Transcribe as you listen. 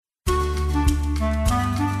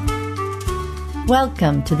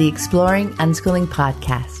Welcome to the Exploring Unschooling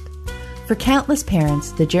podcast. For countless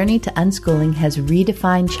parents, the journey to unschooling has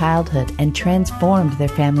redefined childhood and transformed their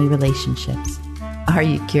family relationships. Are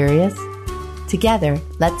you curious? Together,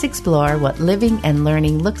 let's explore what living and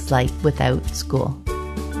learning looks like without school.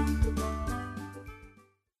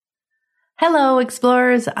 Hello,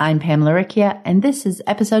 explorers. I'm Pamela Riccia, and this is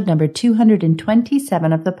episode number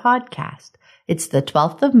 227 of the podcast. It's the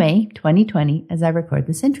 12th of May, 2020, as I record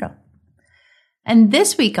this intro. And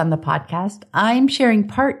this week on the podcast, I'm sharing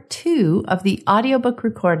part 2 of the audiobook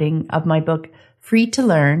recording of my book, Free to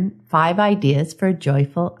Learn: 5 Ideas for a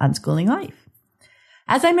Joyful Unschooling Life.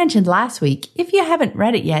 As I mentioned last week, if you haven't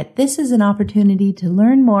read it yet, this is an opportunity to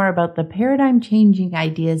learn more about the paradigm-changing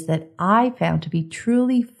ideas that I found to be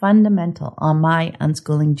truly fundamental on my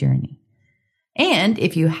unschooling journey. And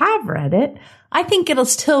if you have read it, I think it'll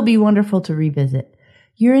still be wonderful to revisit.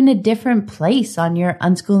 You're in a different place on your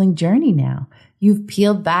unschooling journey now. You've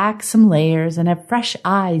peeled back some layers and have fresh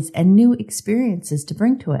eyes and new experiences to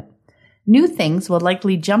bring to it. New things will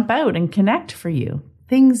likely jump out and connect for you,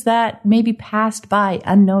 things that maybe passed by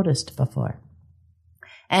unnoticed before.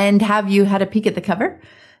 And have you had a peek at the cover?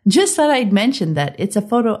 Just thought I'd mention that it's a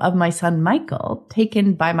photo of my son Michael,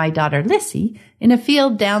 taken by my daughter Lissy, in a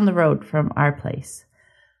field down the road from our place.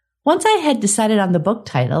 Once I had decided on the book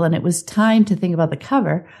title and it was time to think about the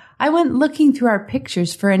cover, I went looking through our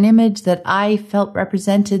pictures for an image that I felt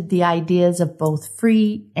represented the ideas of both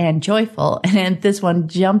free and joyful, and this one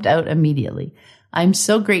jumped out immediately. I'm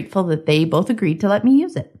so grateful that they both agreed to let me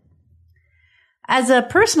use it. As a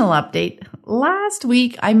personal update, last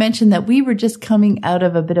week I mentioned that we were just coming out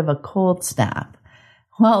of a bit of a cold snap.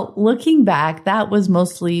 Well, looking back, that was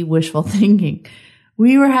mostly wishful thinking.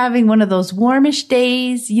 We were having one of those warmish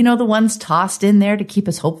days, the ones tossed in there to keep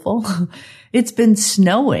us hopeful. It's been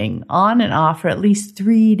snowing on and off for at least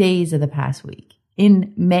 3 days of the past week,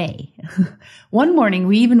 in May. One morning,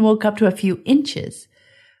 we even woke up to a few inches.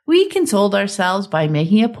 We consoled ourselves by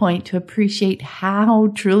making a point to appreciate how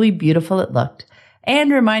truly beautiful it looked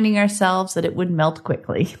and reminding ourselves that it would melt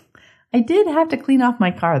quickly. I did have to clean off my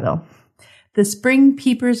car, though. The spring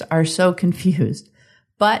peepers are so confused.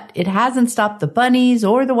 But it hasn't stopped the bunnies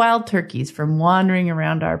or the wild turkeys from wandering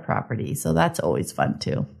around our property, so that's always fun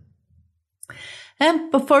too.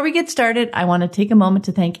 And before we get started, I want to take a moment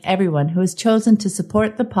to thank everyone who has chosen to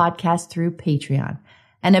support the podcast through Patreon.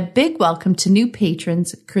 And a big welcome to new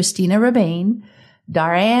patrons, Christina Rebane,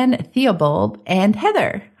 Darian Theobald, and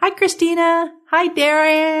Heather. Hi, Christina. Hi,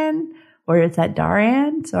 Darian. Or is that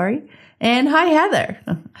Darian? Sorry. And hi, Heather.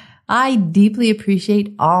 I deeply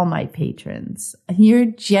appreciate all my patrons. Your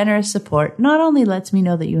generous support not only lets me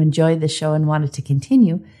know that you enjoy the show and want it to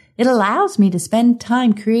continue, it allows me to spend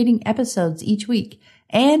time creating episodes each week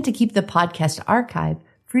and to keep the podcast archive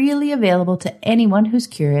freely available to anyone who's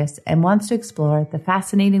curious and wants to explore the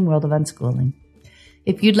fascinating world of unschooling.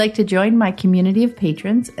 If you'd like to join my community of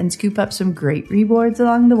patrons and scoop up some great rewards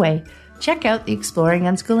along the way, check out the Exploring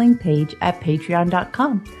Unschooling page at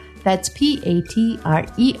patreon.com. That's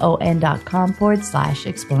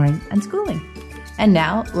patreon.com/exploring unschooling. And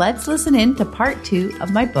now let's listen in to part 2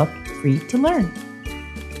 of my book, Free to Learn.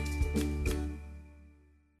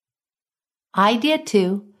 Idea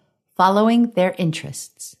 2, Following Their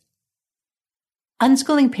Interests.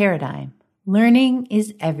 Unschooling paradigm. Learning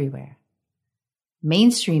is everywhere.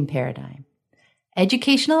 Mainstream paradigm.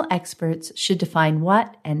 Educational experts should define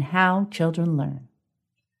what and how children learn.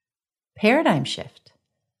 Paradigm shift.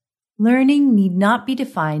 Learning need not be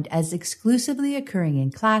defined as exclusively occurring in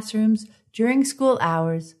classrooms during school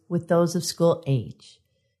hours with those of school age.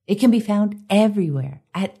 It can be found everywhere,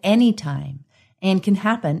 at any time, and can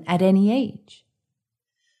happen at any age.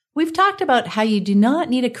 We've talked about how you do not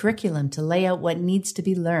need a curriculum to lay out what needs to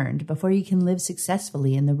be learned before you can live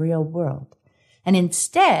successfully in the real world, and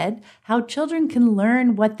instead, how children can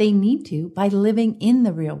learn what they need to by living in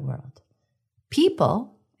the real world.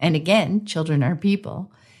 People, and again, children are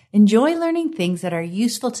people, enjoy learning things that are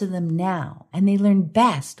useful to them now, and they learn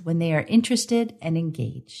best when they are interested and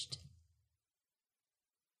engaged.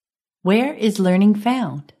 Where is learning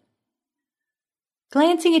found?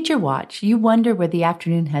 Glancing at your watch, you wonder where the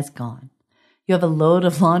afternoon has gone. You have a load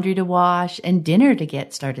of laundry to wash and dinner to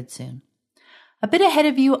get started soon. A bit ahead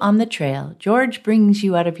of you on the trail, George brings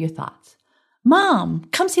you out of your thoughts. Mom,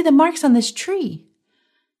 come see the marks on this tree.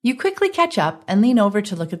 You quickly catch up and lean over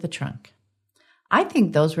to look at the trunk. I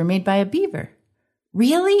think those were made by a beaver.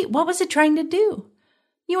 Really? What was it trying to do?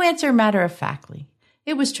 You answer matter-of-factly.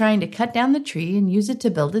 It was trying to cut down the tree and use it to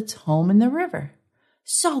build its home in the river.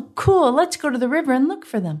 So cool. Let's go to the river and look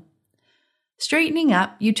for them. Straightening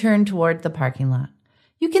up, you turn toward the parking lot.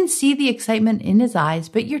 You can see the excitement in his eyes,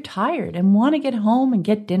 but you're tired and want to get home and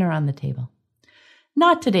get dinner on the table.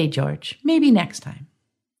 Not today, George. Maybe next time.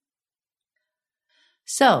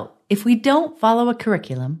 So, if we don't follow a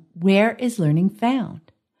curriculum, where is learning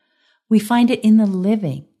found? We find it in the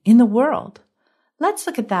living, in the world. Let's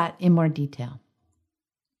look at that in more detail.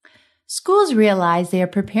 Schools realize they are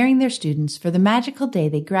preparing their students for the magical day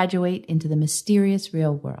they graduate into the mysterious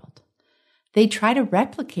real world. They try to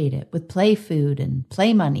replicate it with play food and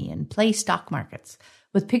play money and play stock markets,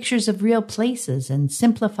 with pictures of real places and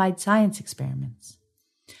simplified science experiments.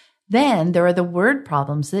 Then there are the word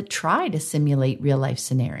problems that try to simulate real-life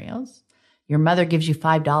scenarios. Your mother gives you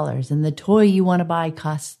 $5 and the toy you want to buy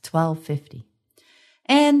costs $12.50.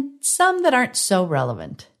 And some that aren't so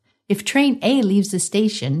relevant. If train A leaves the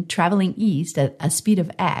station traveling east at a speed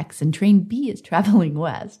of X and train B is traveling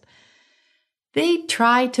west, they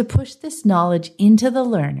try to push this knowledge into the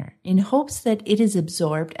learner in hopes that it is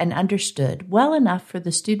absorbed and understood well enough for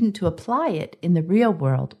the student to apply it in the real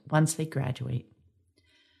world once they graduate.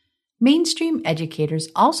 Mainstream educators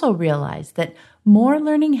also realize that more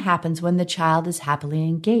learning happens when the child is happily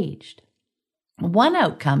engaged. One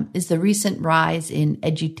outcome is the recent rise in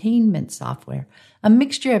edutainment software, a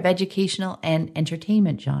mixture of educational and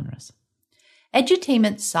entertainment genres.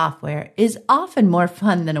 Edutainment software is often more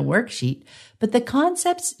fun than a worksheet, but the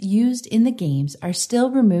concepts used in the games are still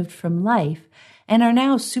removed from life and are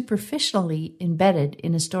now superficially embedded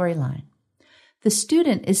in a storyline. The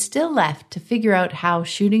student is still left to figure out how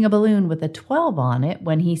shooting a balloon with a 12 on it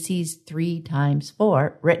when he sees 3 times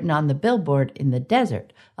 4 written on the billboard in the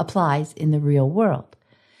desert applies in the real world.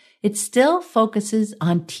 It still focuses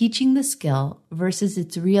on teaching the skill versus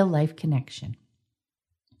its real-life connection.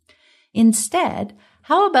 Instead,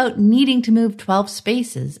 how about needing to move 12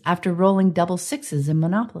 spaces after rolling double sixes in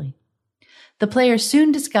Monopoly? The player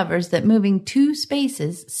soon discovers that moving 2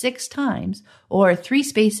 spaces 6 times or 3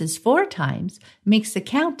 spaces 4 times makes the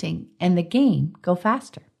counting and the game go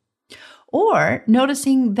faster. Or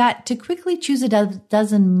noticing that to quickly choose a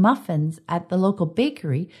dozen muffins at the local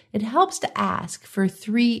bakery, it helps to ask for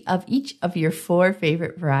 3 of each of your 4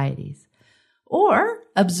 favorite varieties. Or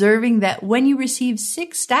observing that when you receive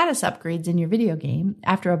 6 status upgrades in your video game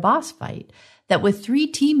after a boss fight, that with 3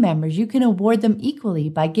 team members, you can award them equally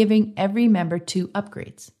by giving every member 2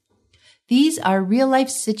 upgrades. These are real-life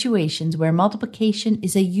situations where multiplication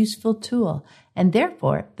is a useful tool, and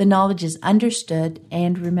therefore the knowledge is understood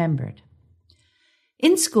and remembered.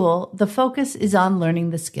 In school, the focus is on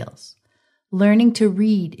learning the skills. Learning to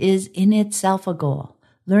read is in itself a goal.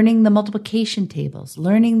 Learning the multiplication tables,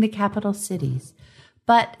 learning the capital cities.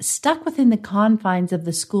 But stuck within the confines of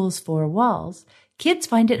the school's 4 walls, kids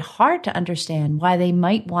find it hard to understand why they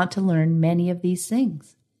might want to learn many of these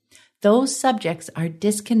things. Those subjects are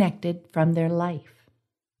disconnected from their life.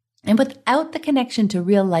 And without the connection to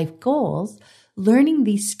real-life goals, learning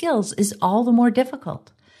these skills is all the more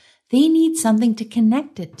difficult. They need something to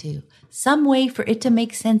connect it to, some way for it to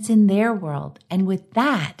make sense in their world, and with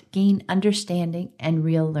that, gain understanding and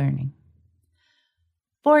real learning.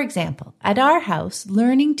 For example, at our house,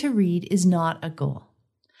 learning to read is not a goal.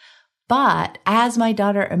 But as my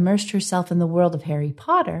daughter immersed herself in the world of Harry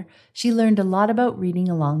Potter, she learned a lot about reading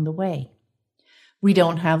along the way. We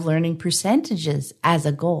don't have learning percentages as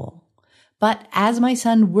a goal. But as my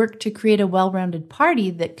son worked to create a well-rounded party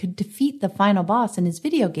that could defeat the final boss in his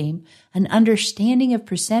video game, an understanding of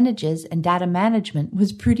percentages and data management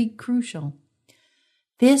was pretty crucial.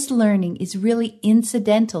 This learning is really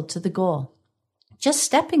incidental to the goal. Just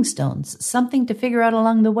stepping stones, something to figure out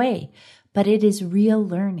along the way, but it is real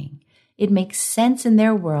learning. It makes sense in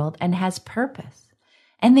their world and has purpose.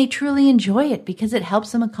 And they truly enjoy it because it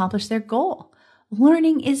helps them accomplish their goal.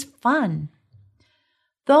 Learning is fun.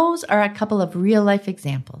 Those are a couple of real-life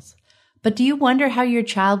examples. But do you wonder how your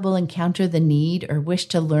child will encounter the need or wish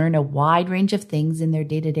to learn a wide range of things in their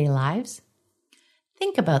day-to-day lives?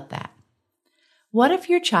 Think about that. What if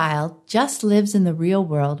your child just lives in the real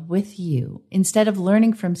world with you instead of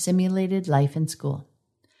learning from simulated life in school?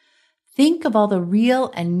 Think of all the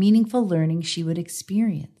real and meaningful learning she would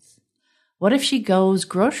experience. What if she goes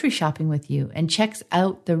grocery shopping with you and checks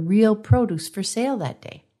out the real produce for sale that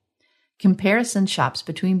day? Comparison shops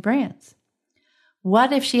between brands.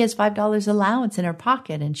 What if she has $5 allowance in her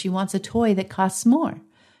pocket and she wants a toy that costs more?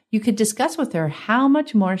 You could discuss with her how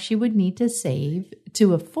much more she would need to save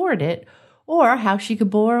to afford it or how she could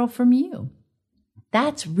borrow from you.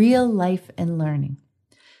 That's real life and learning.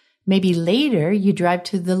 Maybe later you drive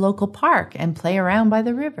to the local park and play around by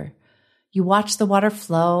the river. You watch the water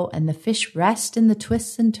flow and the fish rest in the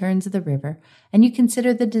twists and turns of the river, and you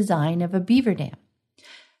consider the design of a beaver dam.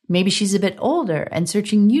 Maybe she's a bit older and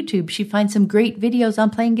searching YouTube, she finds some great videos on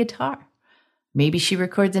playing guitar. Maybe she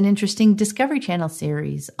records an interesting Discovery Channel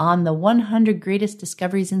series on the 100 greatest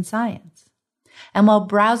discoveries in science. And while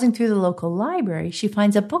browsing through the local library, she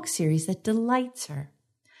finds a book series that delights her.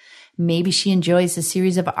 Maybe she enjoys a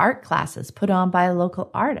series of art classes put on by a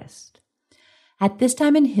local artist. At this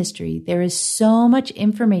time in history, there is so much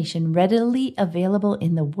information readily available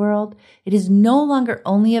in the world. It is no longer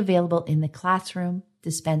only available in the classroom,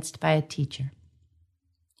 dispensed by a teacher.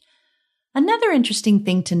 Another interesting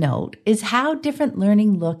thing to note is how different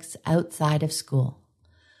learning looks outside of school.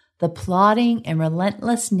 The plodding and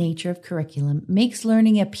relentless nature of curriculum makes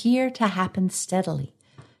learning appear to happen steadily.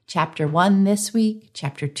 Chapter 1 this week,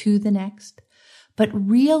 Chapter 2 the next. But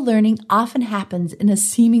real learning often happens in a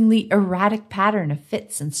seemingly erratic pattern of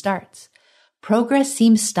fits and starts. Progress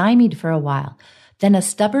seems stymied for a while. Then a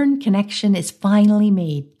stubborn connection is finally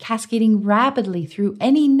made, cascading rapidly through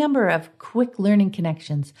any number of quick learning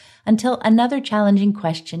connections until another challenging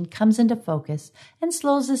question comes into focus and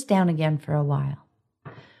slows us down again for a while.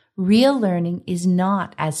 Real learning is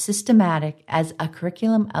not as systematic as a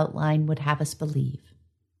curriculum outline would have us believe.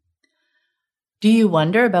 Do you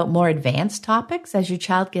wonder about more advanced topics as your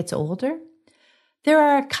child gets older? There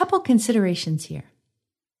are a couple considerations here.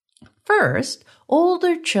 First,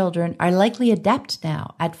 older children are likely adept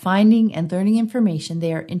now at finding and learning information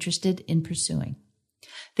they are interested in pursuing.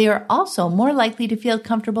 They are also more likely to feel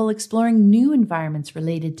comfortable exploring new environments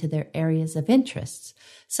related to their areas of interests,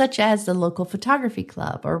 such as the local photography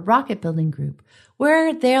club or rocket building group,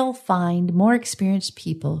 where they'll find more experienced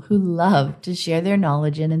people who love to share their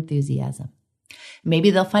knowledge and enthusiasm.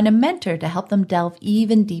 Maybe they'll find a mentor to help them delve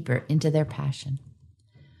even deeper into their passion.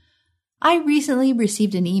 I recently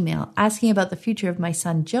received an email asking about the future of my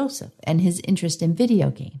son Joseph and his interest in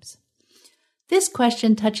video games. This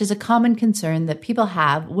question touches a common concern that people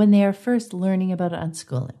have when they are first learning about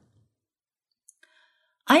unschooling.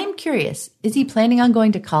 I am curious, is he planning on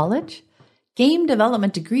going to college? Game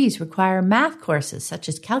development degrees require math courses such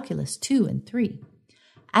as Calculus 2 and 3.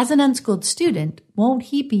 As an unschooled student, won't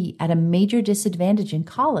he be at a major disadvantage in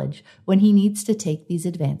college when he needs to take these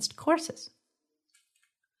advanced courses?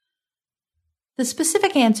 The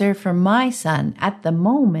specific answer for my son at the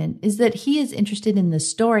moment is that he is interested in the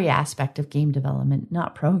story aspect of game development,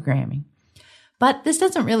 not programming. But this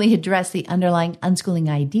doesn't really address the underlying unschooling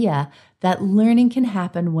idea that learning can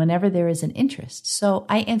happen whenever there is an interest, so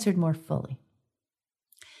I answered more fully.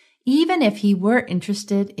 Even if he were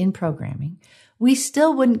interested in programming, we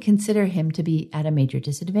still wouldn't consider him to be at a major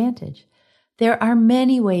disadvantage. There are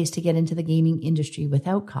many ways to get into the gaming industry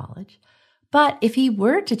without college. But if he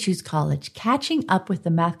were to choose college, catching up with the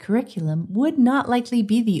math curriculum would not likely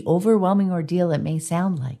be the overwhelming ordeal it may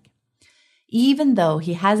sound like. Even though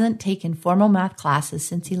he hasn't taken formal math classes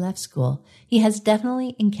since he left school, he has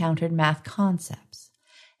definitely encountered math concepts.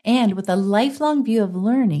 And with a lifelong view of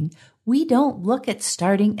learning, we don't look at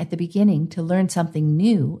starting at the beginning to learn something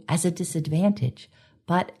new as a disadvantage,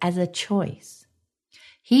 but as a choice.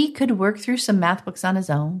 He could work through some math books on his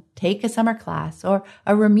own, take a summer class, or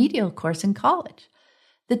a remedial course in college.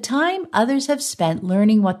 The time others have spent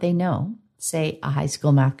learning what they know, say a high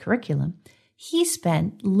school math curriculum, he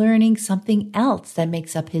spent learning something else that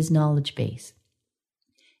makes up his knowledge base.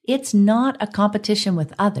 It's not a competition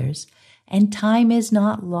with others, and time is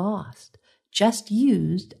not lost, just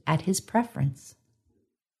used at his preference.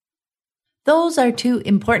 Those are two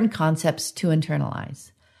important concepts to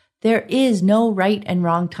internalize. There is no right and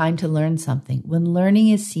wrong time to learn something when learning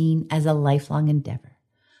is seen as a lifelong endeavor.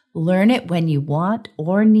 Learn it when you want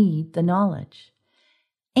or need the knowledge.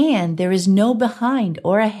 And there is no behind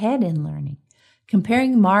or ahead in learning.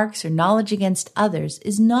 Comparing marks or knowledge against others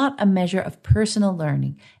is not a measure of personal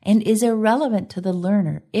learning and is irrelevant to the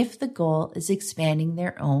learner if the goal is expanding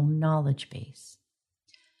their own knowledge base.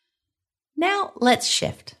 Now let's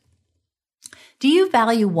shift. Do you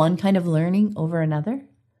value one kind of learning over another?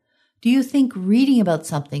 Do you think reading about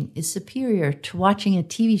something is superior to watching a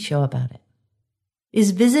TV show about it? Is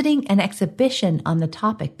visiting an exhibition on the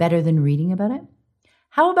topic better than reading about it?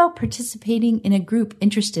 How about participating in a group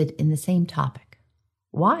interested in the same topic?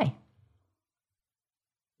 Why?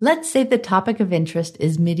 Let's say the topic of interest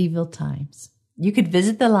is medieval times. You could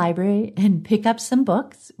visit the library and pick up some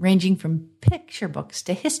books, ranging from picture books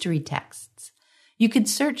to history texts. You could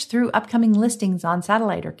search through upcoming listings on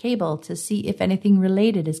satellite or cable to see if anything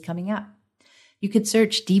related is coming up. You could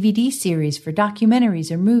search DVD series for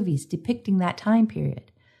documentaries or movies depicting that time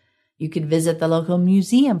period. You could visit the local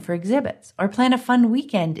museum for exhibits or plan a fun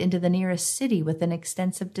weekend into the nearest city with an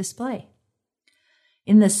extensive display.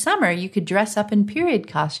 In the summer, you could dress up in period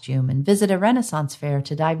costume and visit a Renaissance fair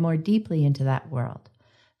to dive more deeply into that world.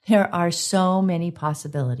 There are so many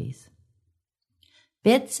possibilities.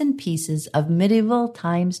 Bits and pieces of medieval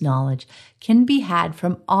times knowledge can be had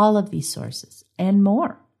from all of these sources and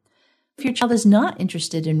more. If your child is not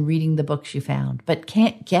interested in reading the books you found, but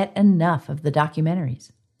can't get enough of the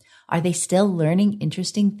documentaries, are they still learning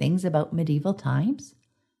interesting things about medieval times?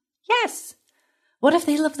 Yes. What if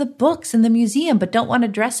they love the books in the museum but don't want to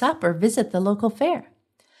dress up or visit the local fair?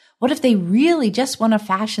 What if they really just want to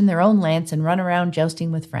fashion their own lance and run around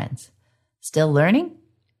jousting with friends? Still learning?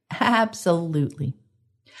 Absolutely.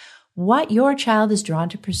 What your child is drawn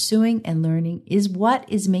to pursuing and learning is what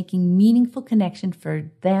is making meaningful connection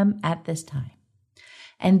for them at this time.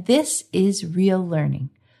 And this is real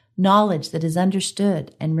learning, knowledge that is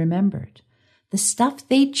understood and remembered. The stuff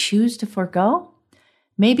they choose to forego?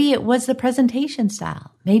 Maybe it was the presentation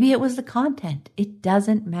style. Maybe it was the content. It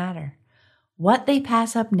doesn't matter. What they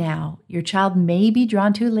pass up now, your child may be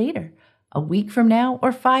drawn to later, a week from now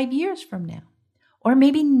or 5 years from now. Or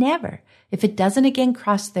maybe never, if it doesn't again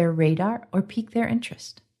cross their radar or pique their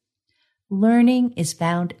interest. Learning is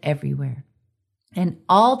found everywhere, and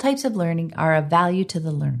all types of learning are of value to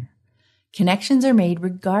the learner. Connections are made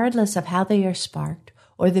regardless of how they are sparked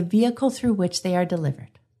or the vehicle through which they are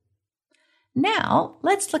delivered. Now,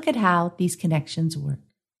 let's look at how these connections work.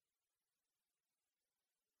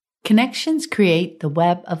 Connections create the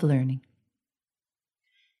web of learning.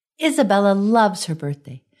 Isabella loves her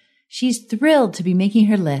birthday. She's thrilled to be making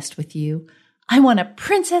her list with you. I want a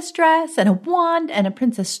princess dress and a wand and a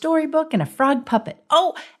princess storybook and a frog puppet.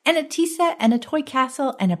 Oh, and a tea set and a toy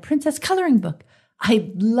castle and a princess coloring book.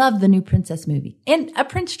 I love the new princess movie and a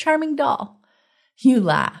Prince Charming doll. You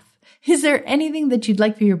laugh. Is there anything that you'd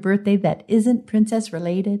like for your birthday that isn't princess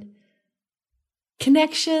related?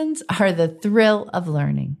 Connections are the thrill of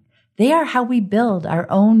learning. They are how we build our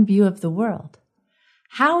own view of the world.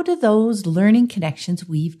 How do those learning connections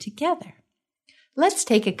weave together? Let's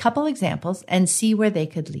take a couple examples and see where they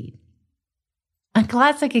could lead. A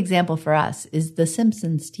classic example for us is The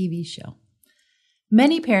Simpsons TV show.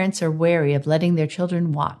 Many parents are wary of letting their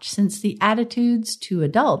children watch since the attitudes to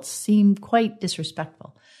adults seem quite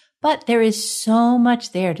disrespectful. But there is so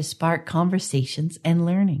much there to spark conversations and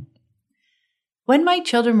learning. When my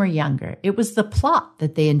children were younger, it was the plot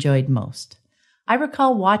that they enjoyed most. I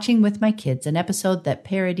recall watching with my kids an episode that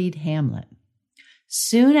parodied Hamlet.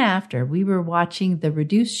 Soon after, we were watching the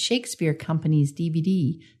Reduced Shakespeare Company's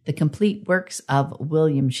DVD, The Complete Works of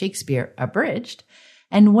William Shakespeare Abridged,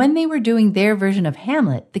 and when they were doing their version of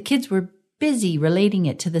Hamlet, the kids were busy relating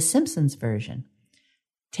it to the Simpsons version,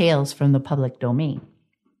 Tales from the Public Domain.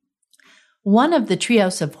 One of the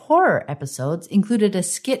Treehouse of Horror episodes included a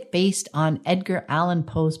skit based on Edgar Allan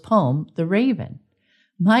Poe's poem, The Raven.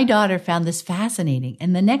 My daughter found this fascinating,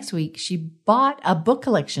 and the next week she bought a book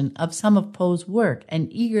collection of some of Poe's work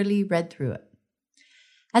and eagerly read through it.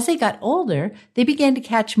 As they got older, they began to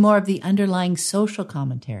catch more of the underlying social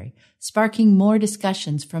commentary, sparking more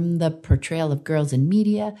discussions from the portrayal of girls in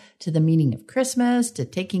media to the meaning of Christmas to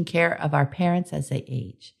taking care of our parents as they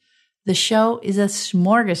age. The show is a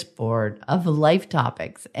smorgasbord of life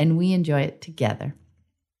topics, and we enjoy it together.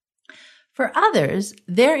 For others,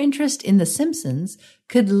 their interest in The Simpsons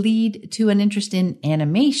could lead to an interest in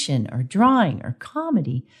animation or drawing or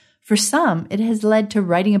comedy. For some, it has led to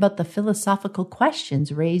writing about the philosophical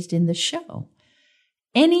questions raised in the show.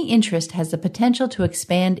 Any interest has the potential to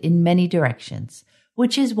expand in many directions,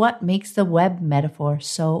 which is what makes the web metaphor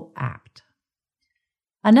so apt.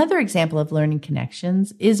 Another example of learning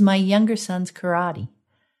connections is my younger son's karate.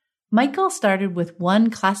 Michael started with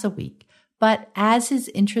one class a week, but as his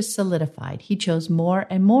interest solidified, he chose more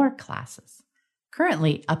and more classes,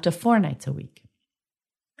 currently up to 4 nights a week.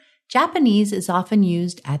 Japanese is often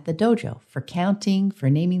used at the dojo for counting, for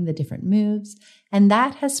naming the different moves, and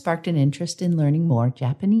that has sparked an interest in learning more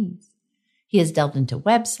Japanese. He has delved into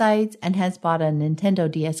websites and has bought a Nintendo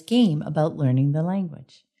DS game about learning the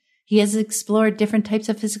language. He has explored different types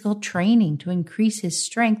of physical training to increase his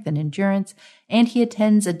strength and endurance, and he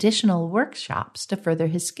attends additional workshops to further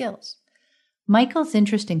his skills. Michael's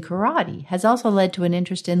interest in karate has also led to an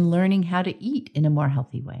interest in learning how to eat in a more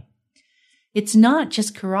healthy way. It's not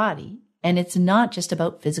just karate, and it's not just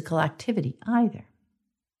about physical activity either.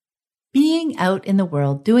 Being out in the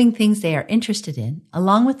world, doing things they are interested in,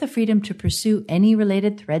 along with the freedom to pursue any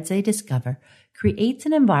related threads they discover, creates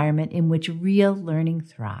an environment in which real learning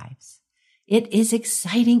thrives. It is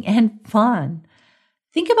exciting and fun.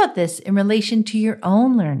 Think about this in relation to your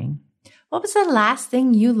own learning. What was the last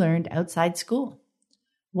thing you learned outside school?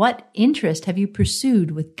 What interest have you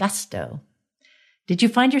pursued with gusto? Did you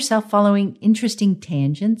find yourself following interesting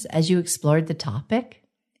tangents as you explored the topic?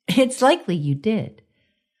 It's likely you did.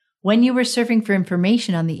 When you were surfing for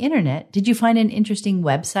information on the internet, did you find an interesting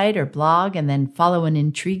website or blog and then follow an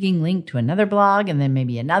intriguing link to another blog and then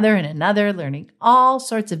maybe another and another, learning all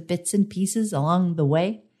sorts of bits and pieces along the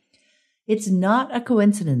way? It's not a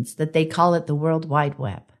coincidence that they call it the World Wide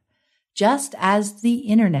Web. Just as the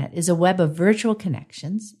internet is a web of virtual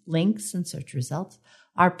connections, links, and search results,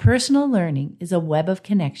 our personal learning is a web of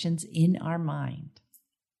connections in our mind.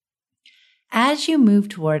 As you move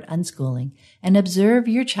toward unschooling and observe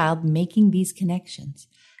your child making these connections,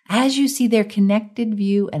 as you see their connected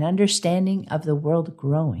view and understanding of the world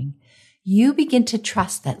growing, you begin to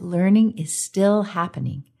trust that learning is still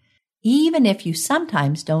happening, even if you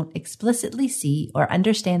sometimes don't explicitly see or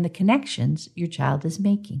understand the connections your child is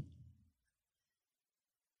making.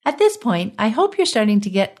 At this point, I hope you're starting to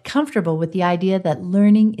get comfortable with the idea that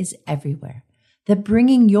learning is everywhere, that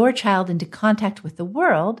bringing your child into contact with the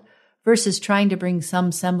world versus trying to bring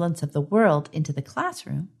some semblance of the world into the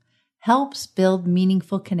classroom helps build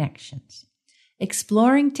meaningful connections.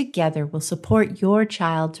 Exploring together will support your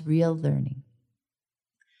child's real learning.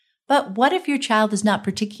 But what if your child is not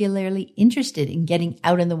particularly interested in getting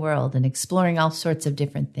out in the world and exploring all sorts of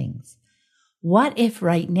different things? What if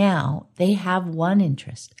right now they have one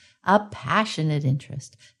interest, a passionate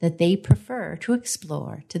interest that they prefer to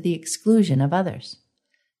explore to the exclusion of others?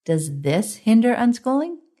 Does this hinder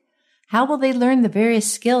unschooling? How will they learn the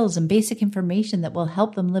various skills and basic information that will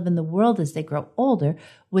help them live in the world as they grow older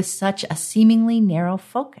with such a seemingly narrow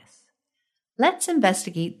focus? Let's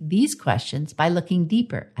investigate these questions by looking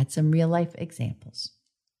deeper at some real-life examples.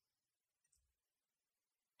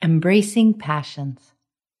 Embracing passions.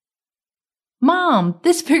 Mom,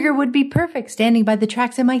 this figure would be perfect standing by the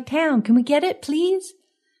tracks in my town. Can we get it, please?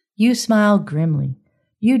 You smile grimly.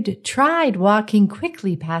 You'd tried walking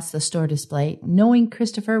quickly past the store display, knowing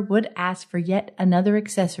Christopher would ask for yet another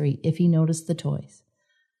accessory if he noticed the toys.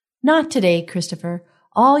 Not today, Christopher.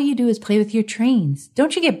 All you do is play with your trains.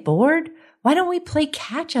 Don't you get bored? Why don't we play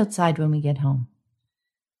catch outside when we get home?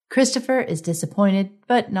 Christopher is disappointed,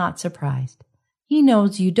 but not surprised. He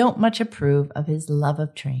knows you don't much approve of his love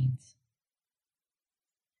of trains.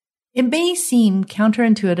 It may seem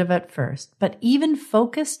counterintuitive at first, but even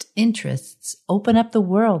focused interests open up the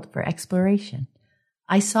world for exploration.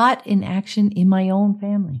 I saw it in action in my own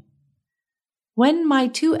family. When my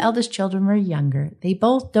two eldest children were younger, they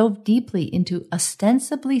both dove deeply into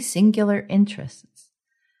ostensibly singular interests.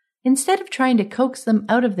 Instead of trying to coax them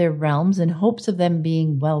out of their realms in hopes of them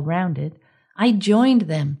being well-rounded, I joined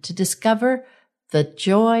them to discover the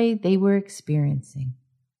joy they were experiencing.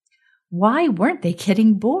 Why weren't they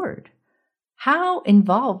getting bored? How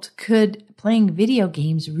involved could playing video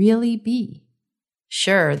games really be?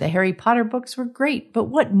 Sure, the Harry Potter books were great, but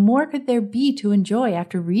what more could there be to enjoy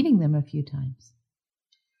after reading them a few times?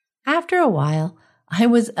 After a while, I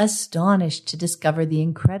was astonished to discover the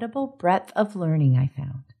incredible breadth of learning I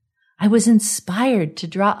found. I was inspired to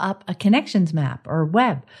draw up a connections map or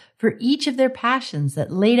web for each of their passions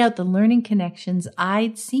that laid out the learning connections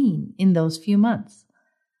I'd seen in those few months.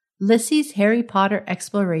 Lissy's Harry Potter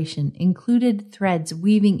exploration included threads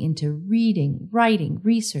weaving into reading, writing,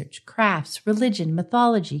 research, crafts, religion,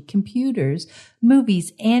 mythology, computers,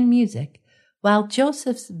 movies, and music, while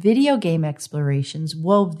Joseph's video game explorations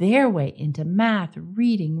wove their way into math,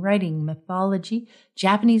 reading, writing, mythology,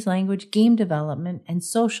 Japanese language, game development, and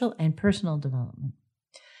social and personal development.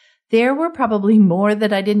 There were probably more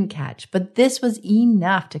that I didn't catch, but this was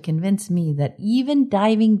enough to convince me that even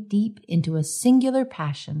diving deep into a singular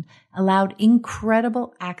passion allowed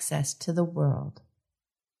incredible access to the world.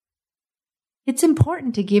 It's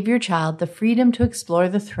important to give your child the freedom to explore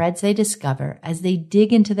the threads they discover as they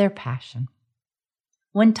dig into their passion.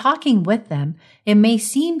 When talking with them, it may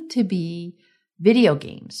seem to be video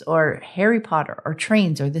games or Harry Potter or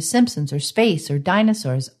trains or The Simpsons or space or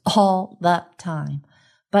dinosaurs all the time.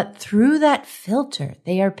 But through that filter,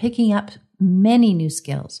 they are picking up many new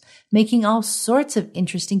skills, making all sorts of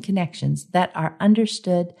interesting connections that are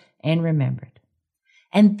understood and remembered.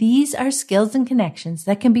 And these are skills and connections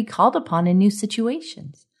that can be called upon in new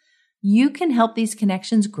situations. You can help these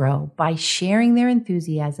connections grow by sharing their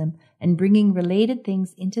enthusiasm and bringing related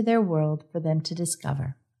things into their world for them to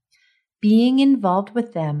discover. Being involved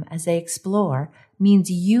with them as they explore means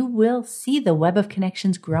you will see the web of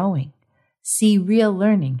connections growing. See real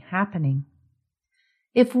learning happening.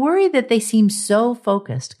 If worry that they seem so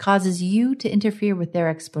focused causes you to interfere with their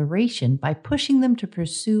exploration by pushing them to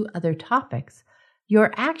pursue other topics,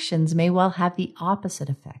 your actions may well have the opposite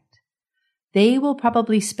effect. They will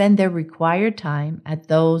probably spend their required time at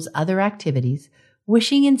those other activities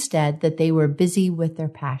wishing instead that they were busy with their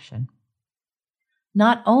passion.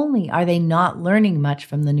 Not only are they not learning much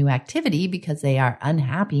from the new activity because they are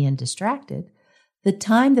unhappy and distracted, the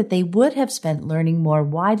time that they would have spent learning more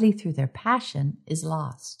widely through their passion is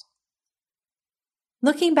lost.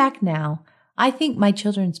 Looking back now, I think my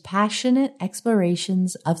children's passionate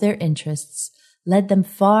explorations of their interests led them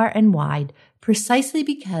far and wide precisely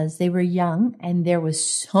because they were young and there was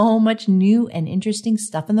so much new and interesting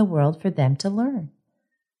stuff in the world for them to learn.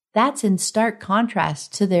 That's in stark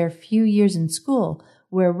contrast to their few years in school,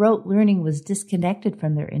 where rote learning was disconnected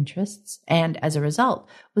from their interests and, as a result,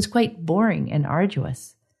 was quite boring and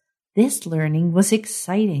arduous. This learning was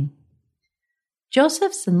exciting.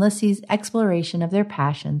 Joseph's and Lissy's exploration of their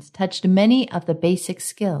passions touched many of the basic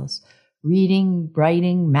skills, reading,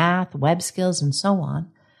 writing, math, web skills, and so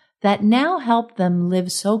on, that now help them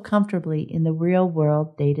live so comfortably in the real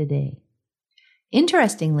world day to day.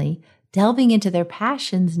 Interestingly, delving into their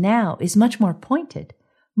passions now is much more pointed,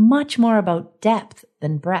 much more about depth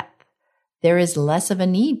than breadth. There is less of a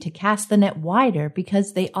need to cast the net wider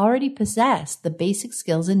because they already possess the basic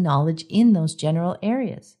skills and knowledge in those general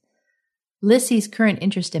areas. Lissy's current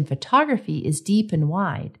interest in photography is deep and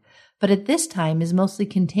wide, but at this time is mostly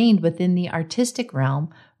contained within the artistic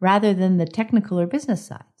realm rather than the technical or business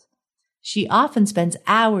sides. She often spends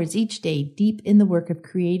hours each day deep in the work of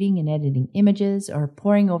creating and editing images or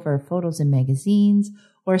poring over photos in magazines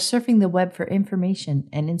or surfing the web for information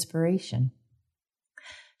and inspiration.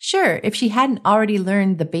 Sure, if she hadn't already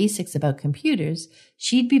learned the basics about computers,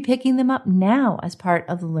 she'd be picking them up now as part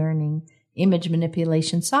of learning image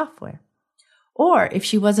manipulation software. Or if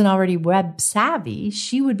she wasn't already web savvy,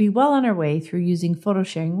 she would be well on her way through using photo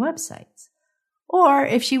sharing websites. Or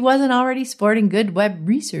if she wasn't already sporting good web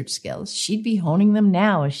research skills, she'd be honing them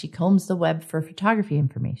now as she combs the web for photography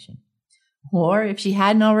information. Or if she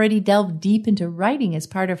hadn't already delved deep into writing as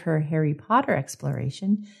part of her Harry Potter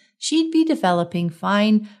exploration, she'd be developing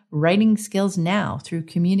fine writing skills now through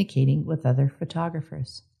communicating with other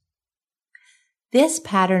photographers. This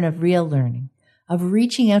pattern of real learning, of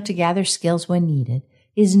reaching out to gather skills when needed,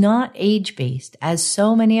 is not age-based, as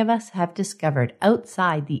so many of us have discovered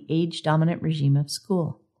outside the age-dominant regime of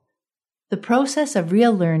school. The process of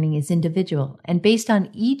real learning is individual and based on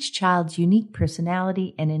each child's unique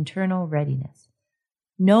personality and internal readiness.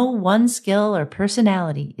 No one skill or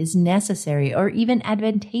personality is necessary or even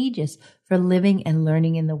advantageous for living and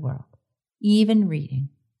learning in the world, even reading.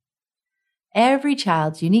 Every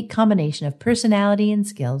child's unique combination of personality and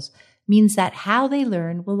skills means that how they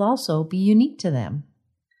learn will also be unique to them.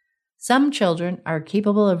 Some children are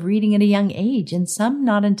capable of reading at a young age and some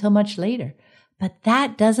not until much later, but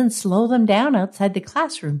that doesn't slow them down outside the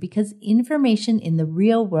classroom because information in the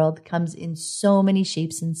real world comes in so many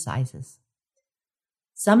shapes and sizes.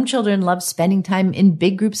 Some children love spending time in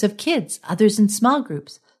big groups of kids, others in small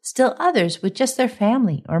groups, still others with just their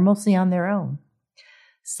family or mostly on their own.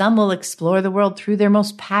 Some will explore the world through their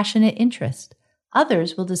most passionate interest.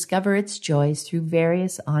 Others will discover its joys through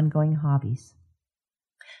various ongoing hobbies.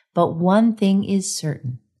 But one thing is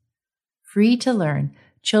certain. Free to learn,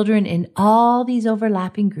 children in all these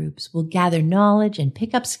overlapping groups will gather knowledge and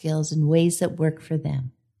pick up skills in ways that work for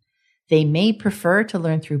them. They may prefer to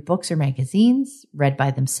learn through books or magazines, read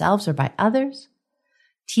by themselves or by others,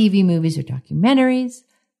 TV, movies, or documentaries,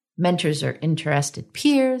 mentors or interested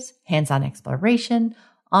peers, hands-on exploration,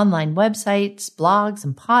 online websites, blogs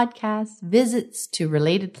and podcasts, visits to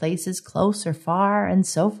related places close or far, and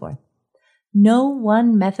so forth. No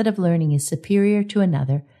one method of learning is superior to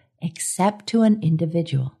another except to an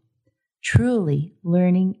individual. Truly,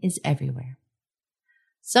 learning is everywhere.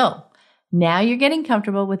 So, now you're getting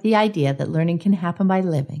comfortable with the idea that learning can happen by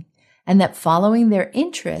living and that following their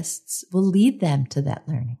interests will lead them to that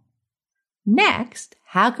learning. Next,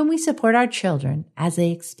 how can we support our children as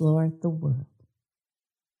they explore the world?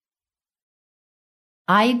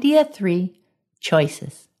 Idea 3,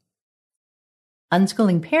 choices.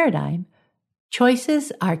 Unschooling paradigm,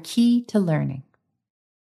 choices are key to learning.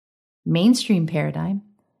 Mainstream paradigm,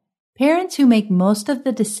 parents who make most of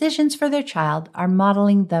the decisions for their child are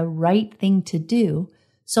modeling the right thing to do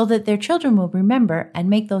so that their children will remember and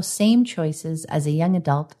make those same choices as a young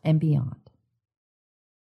adult and beyond.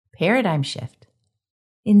 Paradigm shift.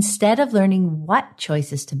 Instead of learning what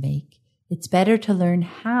choices to make, it's better to learn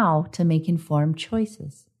how to make informed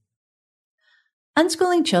choices.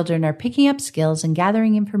 Unschooling children are picking up skills and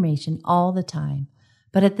gathering information all the time,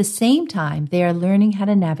 but at the same time, they are learning how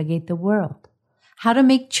to navigate the world. How to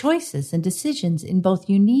make choices and decisions in both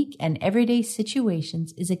unique and everyday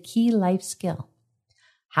situations is a key life skill.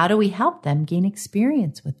 How do we help them gain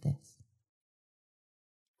experience with this?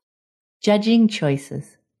 Judging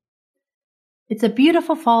choices. It's a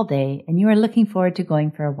beautiful fall day and you are looking forward to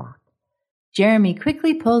going for a walk. Jeremy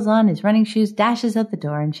quickly pulls on his running shoes, dashes out the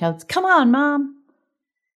door and shouts, "Come on, Mom!"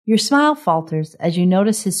 Your smile falters as you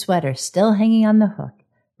notice his sweater still hanging on the hook,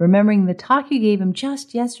 remembering the talk you gave him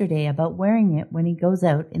just yesterday about wearing it when he goes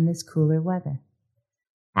out in this cooler weather.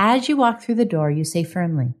 As you walk through the door, you say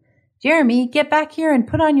firmly, "Jeremy, get back here and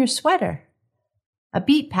put on your sweater." A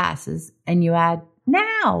beat passes and you add,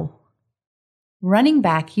 "Now!" Running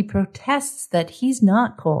back, he protests that he's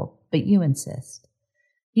not cold, but you insist.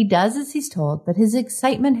 He does as he's told, but his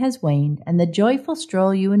excitement has waned and the joyful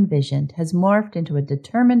stroll you envisioned has morphed into a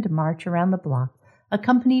determined march around the block,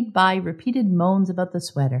 accompanied by repeated moans about the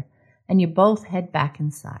sweater, and you both head back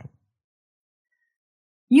inside.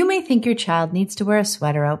 You may think your child needs to wear a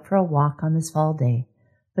sweater out for a walk on this fall day,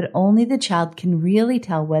 but only the child can really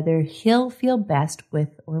tell whether he'll feel best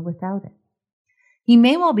with or without it. He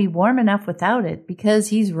may well be warm enough without it because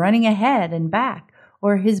he's running ahead and back,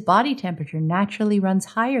 or his body temperature naturally runs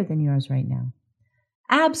higher than yours right now.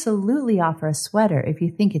 Absolutely offer a sweater if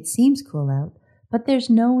you think it seems cool out, but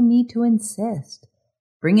there's no need to insist.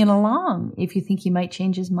 Bring it along if you think he might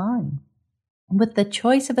change his mind. With the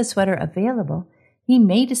choice of a sweater available, he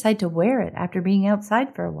may decide to wear it after being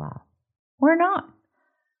outside for a while, or not.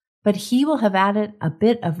 But he will have added a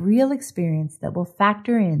bit of real experience that will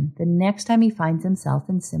factor in the next time he finds himself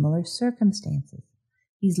in similar circumstances.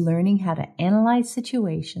 He's learning how to analyze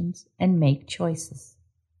situations and make choices.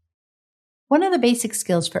 One of the basic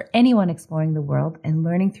skills for anyone exploring the world and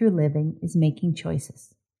learning through living is making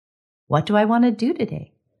choices. What do I want to do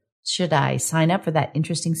today? Should I sign up for that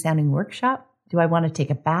interesting sounding workshop? Do I want to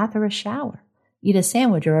take a bath or a shower? Eat a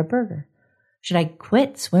sandwich or a burger? Should I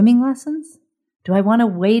quit swimming lessons? Do I want to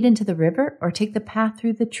wade into the river or take the path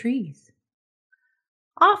through the trees?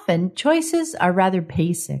 Often, choices are rather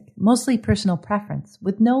basic, mostly personal preference,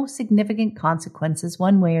 with no significant consequences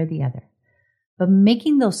one way or the other. But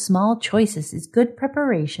making those small choices is good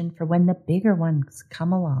preparation for when the bigger ones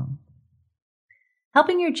come along.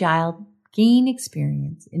 Helping your child gain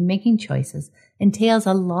experience in making choices entails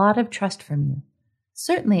a lot of trust from you,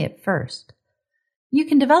 certainly at first. You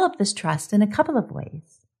can develop this trust in a couple of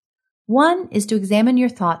ways. One is to examine your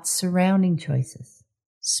thoughts surrounding choices.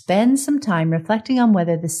 Spend some time reflecting on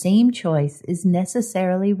whether the same choice is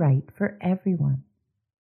necessarily right for everyone.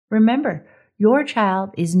 Remember, your child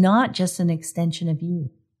is not just an extension of you.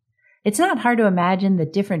 It's not hard to imagine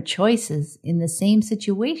that different choices in the same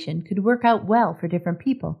situation could work out well for different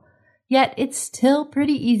people, yet it's still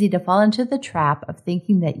pretty easy to fall into the trap of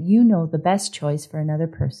thinking that you know the best choice for another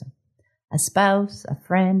person, a spouse, a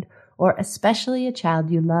friend, or especially a child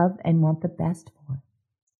you love and want the best for.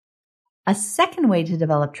 A second way to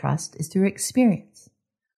develop trust is through experience.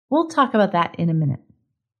 We'll talk about that in a minute.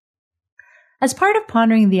 As part of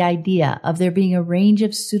pondering the idea of there being a range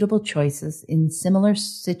of suitable choices in similar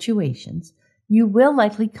situations, you will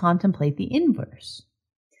likely contemplate the inverse.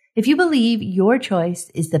 If you believe your choice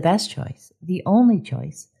is the best choice, the only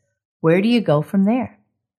choice, where do you go from there?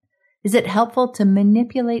 Is it helpful to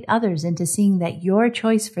manipulate others into seeing that your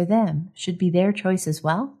choice for them should be their choice as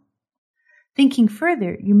well? Thinking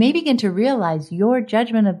further, you may begin to realize your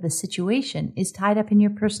judgment of the situation is tied up in your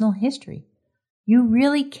personal history. You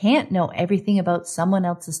really can't know everything about someone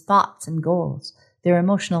else's thoughts and goals, their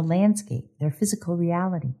emotional landscape, their physical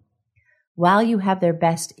reality. While you have their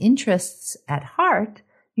best interests at heart,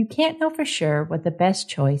 you can't know for sure what the best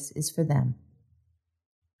choice is for them.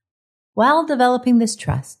 While developing this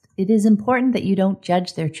trust, it is important that you don't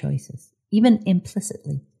judge their choices, even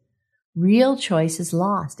implicitly. Real choice is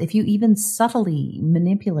lost if you even subtly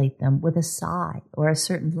manipulate them with a sigh or a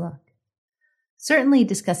certain look. Certainly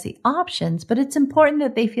discuss the options, but it's important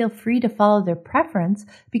that they feel free to follow their preference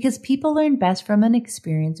because people learn best from an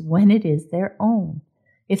experience when it is their own.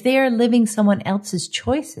 If they are living someone else's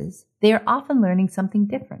choices, they are often learning something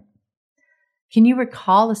different. Can you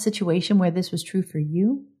recall a situation where this was true for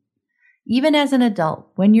you? Even as an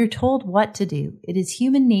adult, when you're told what to do, it is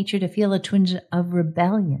human nature to feel a twinge of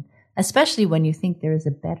rebellion, especially when you think there is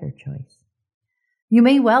a better choice. You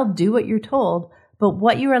may well do what you're told, but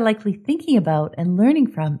what you are likely thinking about and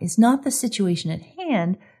learning from is not the situation at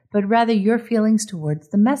hand, but rather your feelings towards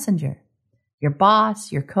the messenger, your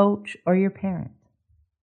boss, your coach, or your parent.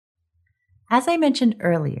 As I mentioned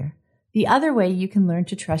earlier, the other way you can learn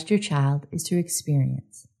to trust your child is through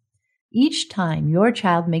experience. Each time your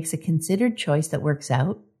child makes a considered choice that works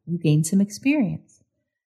out, you gain some experience.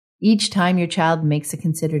 Each time your child makes a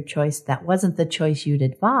considered choice that wasn't the choice you'd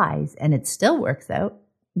advise and it still works out,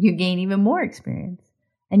 you gain even more experience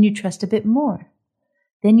and you trust a bit more.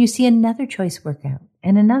 Then you see another choice work out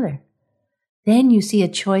and another. Then you see a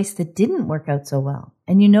choice that didn't work out so well,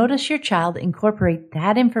 and you notice your child incorporate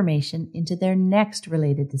that information into their next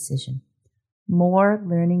related decision. More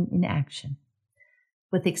learning in action.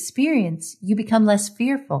 With experience, you become less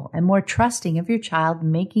fearful and more trusting of your child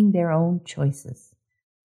making their own choices.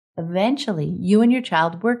 Eventually, you and your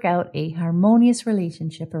child work out a harmonious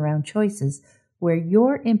relationship around choices where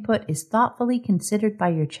your input is thoughtfully considered by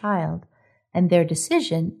your child and their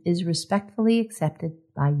decision is respectfully accepted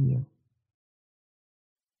by you.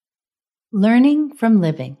 Learning from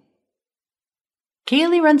living.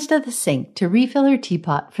 Kaylee runs to the sink to refill her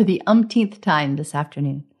teapot for the umpteenth time this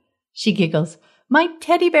afternoon. She giggles, "My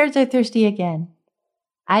teddy bears are thirsty again."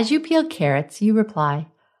 As you peel carrots, you reply,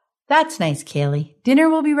 "That's nice, Kaylee. Dinner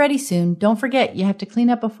will be ready soon. Don't forget, you have to clean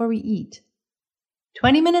up before we eat."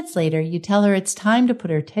 20 minutes later, you tell her it's time to put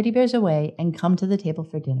her teddy bears away and come to the table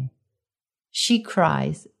for dinner. She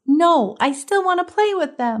cries, "No, I still want to play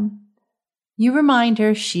with them." You remind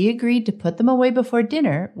her she agreed to put them away before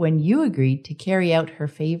dinner when you agreed to carry out her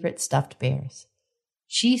favorite stuffed bears.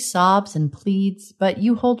 She sobs and pleads, but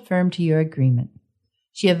you hold firm to your agreement.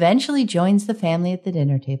 She eventually joins the family at the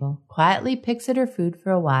dinner table, quietly picks at her food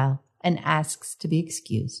for a while, and asks to be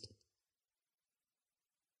excused.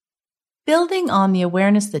 Building on the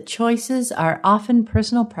awareness that choices are often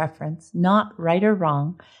personal preference, not right or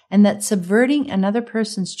wrong, and that subverting another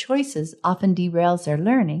person's choices often derails their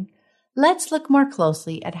learning, let's look more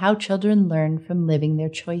closely at how children learn from living their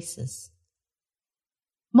choices.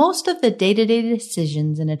 Most of the day-to-day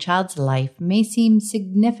decisions in a child's life may seem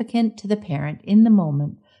significant to the parent in the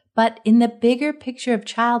moment, but in the bigger picture of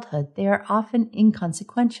childhood, they are often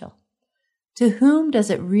inconsequential. To whom does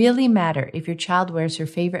it really matter if your child wears her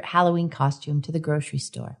favorite Halloween costume to the grocery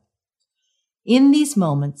store? In these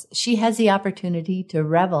moments, she has the opportunity to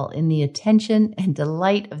revel in the attention and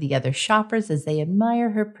delight of the other shoppers as they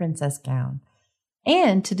admire her princess gown,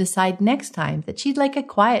 and to decide next time that she'd like a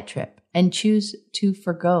quiet trip and choose to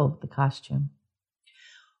forgo the costume.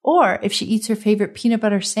 Or if she eats her favorite peanut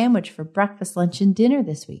butter sandwich for breakfast, lunch, and dinner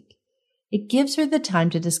this week. It gives her the time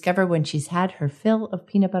to discover when she's had her fill of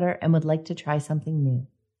peanut butter and would like to try something new.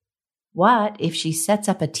 What if she sets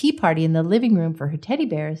up a tea party in the living room for her teddy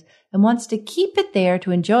bears and wants to keep it there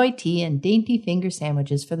to enjoy tea and dainty finger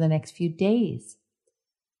sandwiches for the next few days?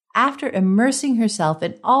 After immersing herself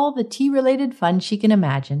in all the tea-related fun she can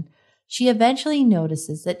imagine, she eventually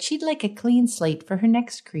notices that she'd like a clean slate for her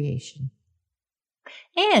next creation.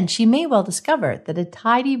 And she may well discover that a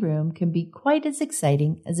tidy room can be quite as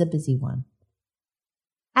exciting as a busy one.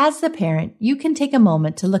 As the parent, you can take a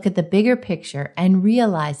moment to look at the bigger picture and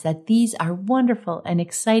realize that these are wonderful and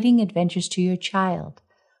exciting adventures to your child,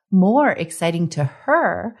 more exciting to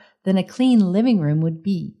her than a clean living room would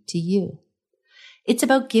be to you. It's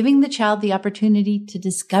about giving the child the opportunity to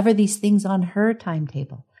discover these things on her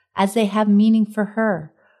timetable, as they have meaning for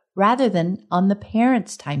her, rather than on the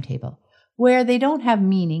parent's timetable, where they don't have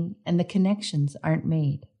meaning and the connections aren't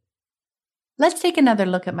made. Let's take another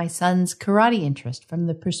look at my son's karate interest from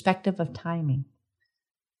the perspective of timing.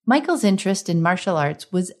 Michael's interest in martial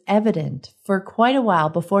arts was evident for quite a while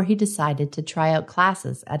before he decided to try out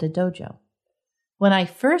classes at a dojo. When I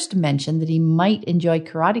first mentioned that he might enjoy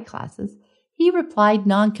karate classes, he replied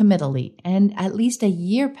non-committally, and at least a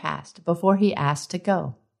year passed before he asked to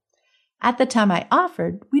go. At the time I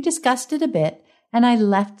offered, we discussed it a bit, and I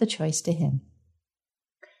left the choice to him.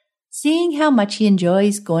 Seeing how much he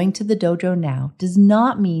enjoys going to the dojo now does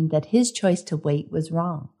not mean that his choice to wait was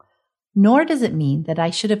wrong, nor does it mean that I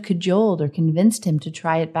should have cajoled or convinced him to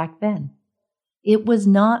try it back then. It was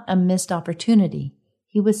not a missed opportunity.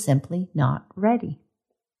 He was simply not ready.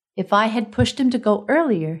 If I had pushed him to go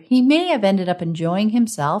earlier, he may have ended up enjoying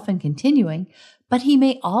himself and continuing, but he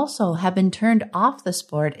may also have been turned off the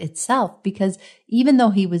sport itself because even though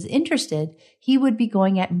he was interested, he would be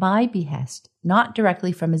going at my behest, not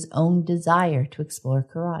directly from his own desire to explore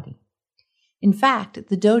karate. In fact,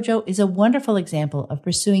 the dojo is a wonderful example of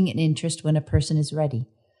pursuing an interest when a person is ready.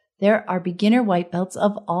 There are beginner white belts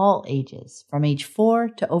of all ages, from age 4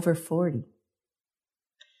 to over 40.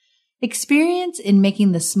 Experience in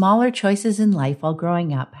making the smaller choices in life while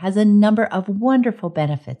growing up has a number of wonderful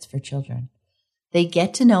benefits for children. They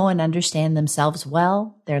get to know and understand themselves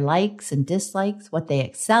well, their likes and dislikes, what they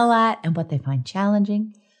excel at and what they find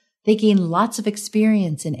challenging. They gain lots of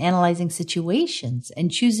experience in analyzing situations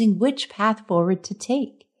and choosing which path forward to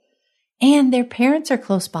take. And their parents are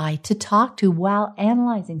close by to talk to while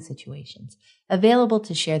analyzing situations, available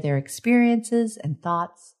to share their experiences and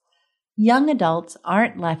thoughts. Young adults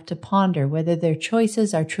aren't left to ponder whether their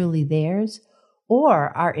choices are truly theirs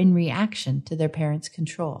or are in reaction to their parents'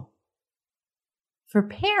 control. For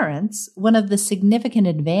parents, one of the significant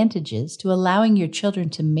advantages to allowing your children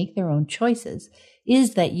to make their own choices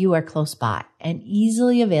is that you are close by and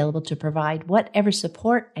easily available to provide whatever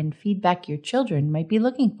support and feedback your children might be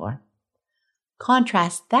looking for.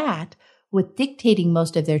 Contrast that with dictating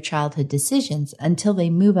most of their childhood decisions until they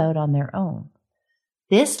move out on their own.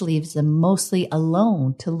 This leaves them mostly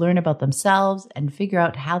alone to learn about themselves and figure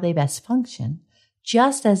out how they best function,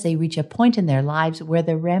 just as they reach a point in their lives where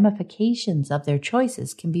the ramifications of their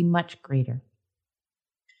choices can be much greater.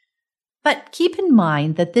 But keep in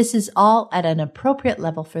mind that this is all at an appropriate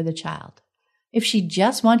level for the child. If she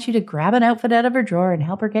just wants you to grab an outfit out of her drawer and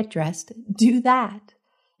help her get dressed, do that.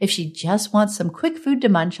 If she just wants some quick food to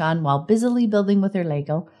munch on while busily building with her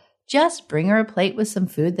Lego, just bring her a plate with some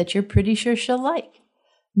food that you're pretty sure she'll like.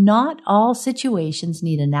 Not all situations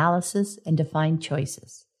need analysis and defined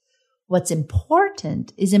choices. What's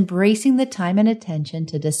important is embracing the time and attention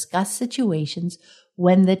to discuss situations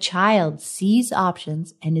when the child sees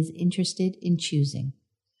options and is interested in choosing.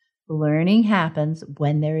 Learning happens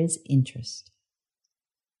when there is interest.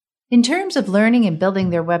 In terms of learning and building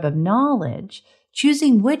their web of knowledge,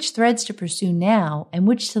 choosing which threads to pursue now and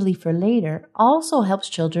which to leave for later also helps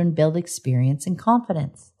children build experience and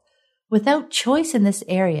confidence. Without choice in this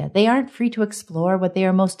area, they aren't free to explore what they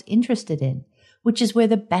are most interested in, which is where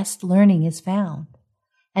the best learning is found.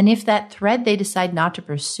 And if that thread they decide not to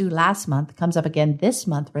pursue last month comes up again this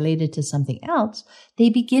month related to something else, they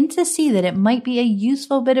begin to see that it might be a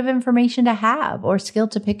useful bit of information to have or skill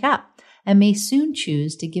to pick up, and may soon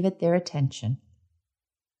choose to give it their attention.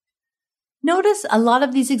 Notice a lot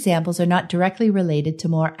of these examples are not directly related to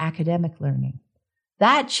more academic learning.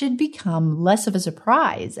 That should become less of a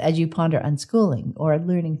surprise as you ponder unschooling or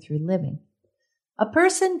learning through living. A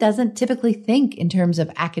person doesn't typically think in terms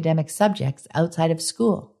of academic subjects outside of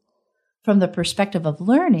school. From the perspective of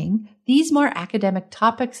learning, these more academic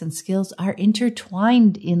topics and skills are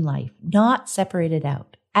intertwined in life, not separated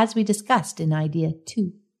out, as we discussed in Idea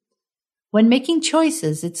 2. When making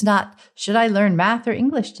choices, it's not, should I learn math or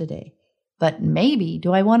English today? But maybe,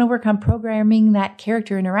 do I want to work on programming that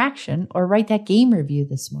character interaction or write that game review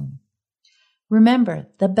this morning? Remember,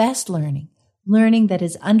 the best learning that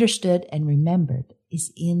is understood and remembered,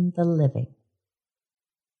 is in the living.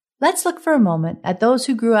 Let's look for a moment at those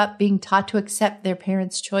who grew up being taught to accept their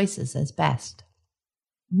parents' choices as best.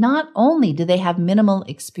 Not only do they have minimal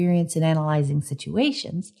experience in analyzing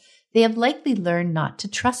situations, they have likely learned not to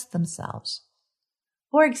trust themselves.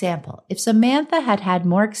 For example, if Samantha had had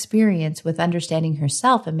more experience with understanding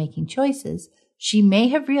herself and making choices, she may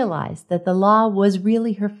have realized that the law was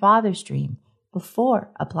really her father's dream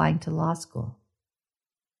before applying to law school.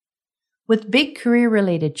 With big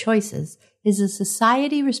career-related choices, is a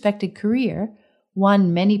society-respected career,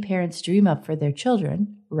 one many parents dream of for their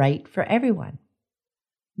children, right for everyone?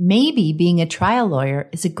 Maybe being a trial lawyer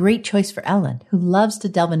is a great choice for Ellen, who loves to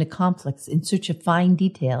delve into conflicts in search of fine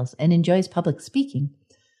details and enjoys public speaking,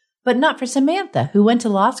 but not for Samantha, who went to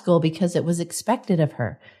law school because it was expected of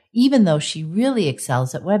her, even though she really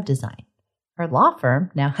excels at web design. Her law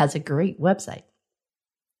firm now has a great website.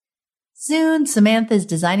 Soon, Samantha is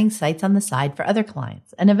designing sites on the side for other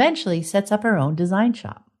clients and eventually sets up her own design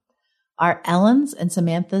shop. Are Ellen's and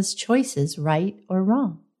Samantha's choices right or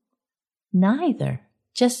wrong? Neither,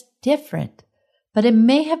 just different. But it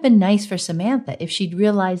may have been nice for Samantha if she'd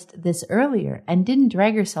realized this earlier and didn't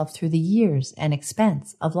drag herself through the years and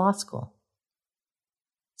expense of law school.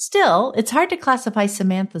 Still, it's hard to classify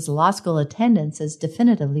Samantha's law school attendance as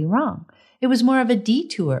definitively wrong. It was more of a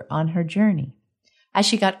detour on her journey. As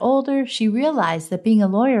she got older, she realized that being a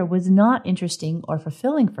lawyer was not interesting or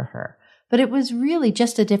fulfilling for her, but it was really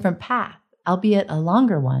just a different path, albeit a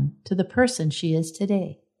longer one, to the person she is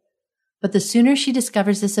today. But the sooner she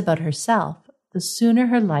discovers this about herself, the sooner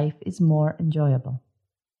her life is more enjoyable.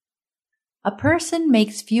 A person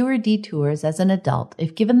makes fewer detours as an adult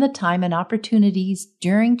if given the time and opportunities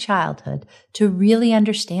during childhood to really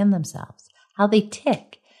understand themselves, how they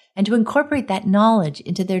tick, and to incorporate that knowledge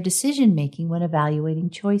into their decision-making when evaluating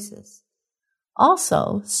choices.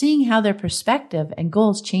 Also, seeing how their perspective and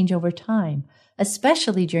goals change over time,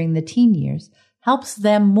 especially during the teen years, helps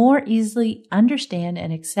them more easily understand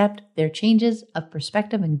and accept their changes of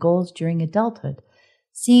perspective and goals during adulthood,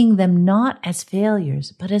 seeing them not as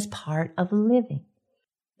failures, but as part of living.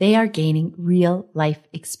 They are gaining real life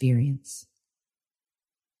experience.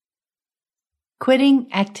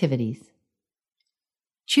 Quitting activities.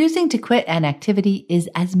 Choosing to quit an activity is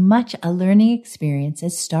as much a learning experience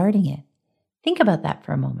as starting it. Think about that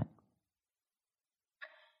for a moment.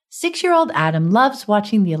 6-year-old Adam loves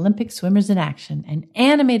watching the Olympic swimmers in action and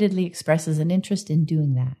animatedly expresses an interest in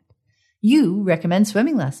doing that. You recommend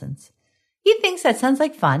swimming lessons. He thinks that sounds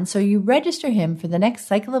like fun, so you register him for the next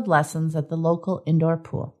cycle of lessons at the local indoor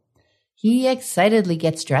pool. He excitedly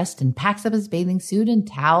gets dressed and packs up his bathing suit and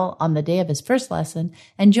towel on the day of his first lesson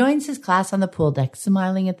and joins his class on the pool deck,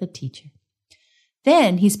 smiling at the teacher.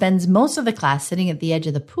 Then he spends most of the class sitting at the edge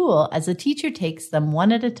of the pool as the teacher takes them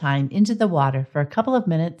one at a time into the water for a couple of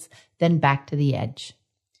minutes, then back to the edge.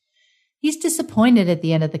 He's disappointed at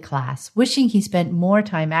the end of the class, wishing he spent more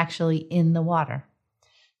time actually in the water.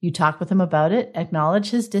 You talk with him about it, acknowledge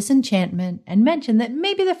his disenchantment, and mention that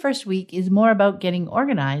maybe the first week is more about getting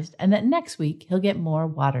organized and that next week he'll get more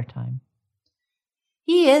water time.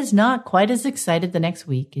 He is not quite as excited the next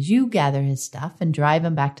week as you gather his stuff and drive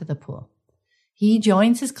him back to the pool. He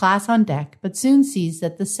joins his class on deck, but soon sees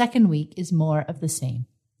that the second week is more of the same.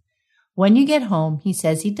 When you get home, he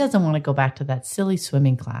says he doesn't want to go back to that silly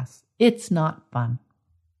swimming class. It's not fun.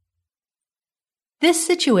 This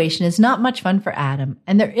situation is not much fun for Adam,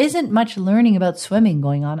 and there isn't much learning about swimming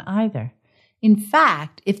going on either. In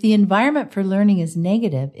fact, if the environment for learning is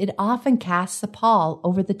negative, it often casts a pall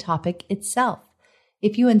over the topic itself.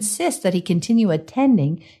 If you insist that he continue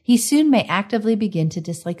attending, he soon may actively begin to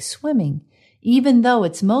dislike swimming, even though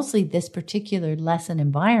it's mostly this particular lesson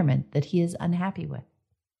environment that he is unhappy with.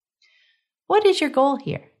 What is your goal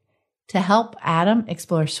here? To help Adam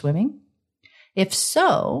explore swimming? If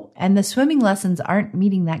so, and the swimming lessons aren't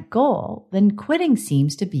meeting that goal, then quitting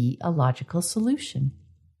seems to be a logical solution.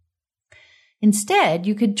 Instead,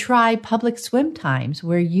 you could try public swim times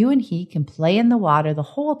where you and he can play in the water the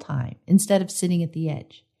whole time instead of sitting at the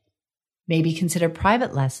edge. Maybe consider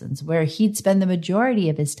private lessons where he'd spend the majority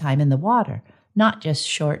of his time in the water, not just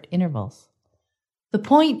short intervals. The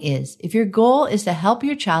point is, if your goal is to help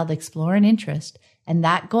your child explore an interest and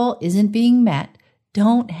that goal isn't being met,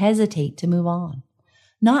 don't hesitate to move on.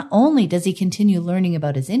 Not only does he continue learning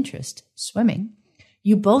about his interest, swimming,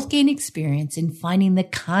 you both gain experience in finding the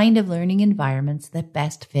kind of learning environments that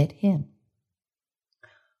best fit him.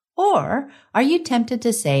 Or are you tempted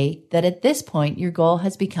to say that at this point your goal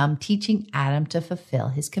has become teaching Adam to fulfill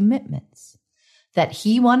his commitments? That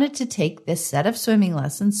he wanted to take this set of swimming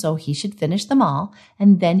lessons so he should finish them all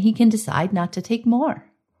and then he can decide not to take more?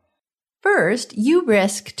 First, you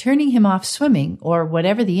risk turning him off swimming or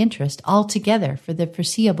whatever the interest altogether for the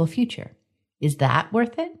foreseeable future. Is that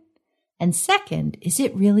worth it? And second, is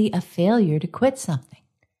it really a failure to quit something?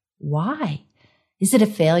 Why? Is it a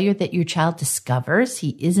failure that your child discovers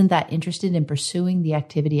he isn't that interested in pursuing the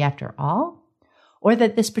activity after all? Or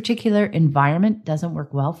that this particular environment doesn't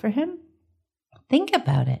work well for him? Think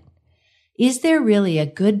about it. Is there really a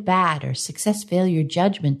good, bad, or success-failure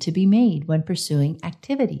judgment to be made when pursuing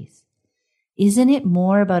activities? Isn't it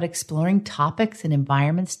more about exploring topics and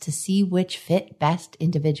environments to see which fit best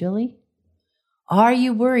individually? Are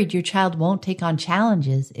you worried your child won't take on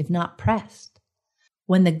challenges if not pressed?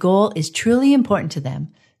 When the goal is truly important to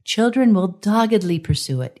them, children will doggedly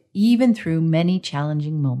pursue it, even through many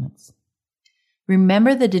challenging moments.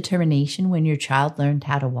 Remember the determination when your child learned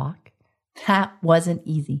how to walk? That wasn't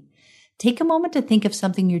easy. Take a moment to think of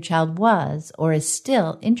something your child was or is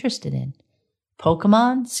still interested in.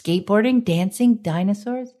 Pokemon, skateboarding, dancing,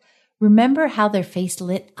 dinosaurs. Remember how their face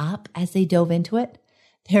lit up as they dove into it?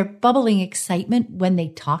 Their bubbling excitement when they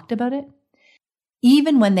talked about it?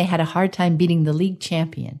 Even when they had a hard time beating the league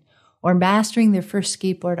champion, or mastering their first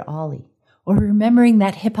skateboard ollie, or remembering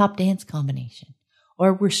that hip-hop dance combination,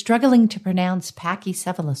 or were struggling to pronounce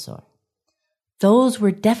pachycephalosaur. Those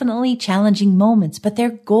were definitely challenging moments, but their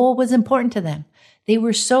goal was important to them. They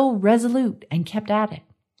were so resolute and kept at it.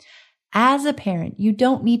 As a parent, you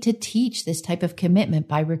don't need to teach this type of commitment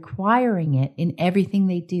by requiring it in everything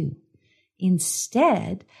they do.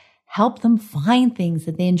 Instead, help them find things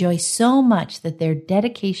that they enjoy so much that their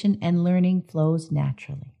dedication and learning flows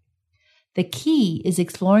naturally. The key is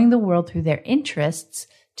exploring the world through their interests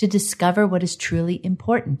to discover what is truly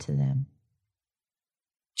important to them.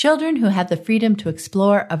 Children who have the freedom to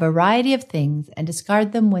explore a variety of things and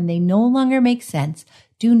discard them when they no longer make sense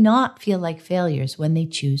do not feel like failures when they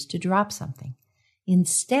choose to drop something.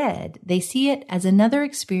 Instead, they see it as another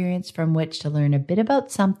experience from which to learn a bit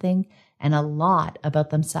about something and a lot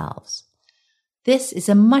about themselves. This is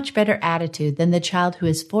a much better attitude than the child who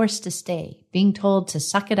is forced to stay, being told to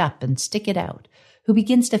suck it up and stick it out, who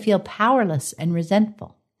begins to feel powerless and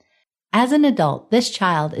resentful. As an adult, this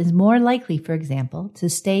child is more likely, for example, to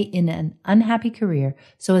stay in an unhappy career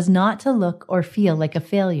so as not to look or feel like a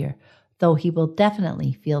failure, though he will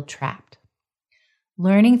definitely feel trapped.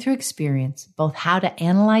 Learning through experience both how to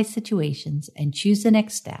analyze situations and choose the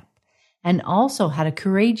next step, and also how to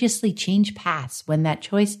courageously change paths when that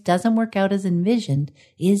choice doesn't work out as envisioned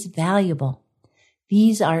is valuable.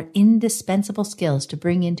 These are indispensable skills to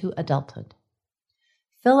bring into adulthood.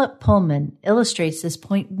 Philip Pullman illustrates this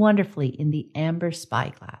point wonderfully in The Amber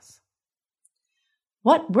Spyglass.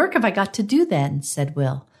 "What work have I got to do then?" said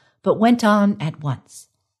Will, but went on at once.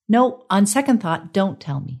 "No, on second thought, don't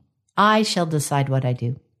tell me. I shall decide what I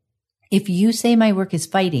do. If you say my work is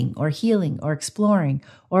fighting or healing or exploring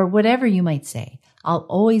or whatever you might say, I'll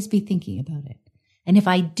always be thinking about it. And if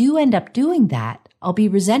I do end up doing that, I'll be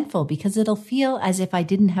resentful because it'll feel as if I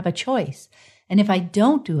didn't have a choice. And if I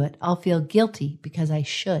don't do it, I'll feel guilty because I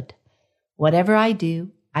should. Whatever I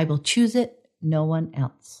do, I will choose it, no one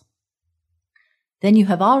else." "Then you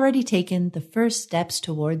have already taken the first steps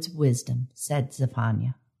towards wisdom," said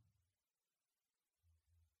Zephaniah.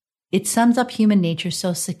 It sums up human nature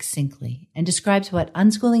so succinctly and describes what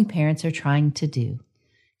unschooling parents are trying to do.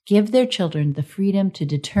 Give their children the freedom to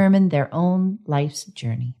determine their own life's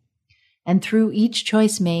journey. And through each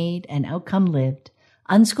choice made and outcome lived,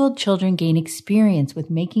 unschooled children gain experience with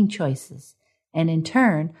making choices and in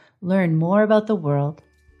turn learn more about the world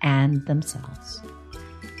and themselves.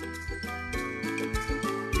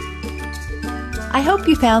 I hope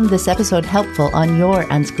you found this episode helpful on your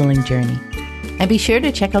unschooling journey. And be sure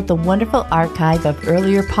to check out the wonderful archive of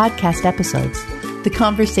earlier podcast episodes. The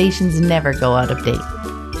conversations never go out of date.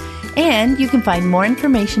 And you can find more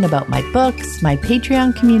information about my books, my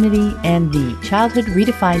Patreon community, and the Childhood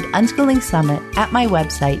Redefined Unschooling Summit at my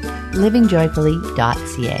website,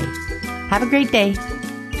 livingjoyfully.ca. Have a great day.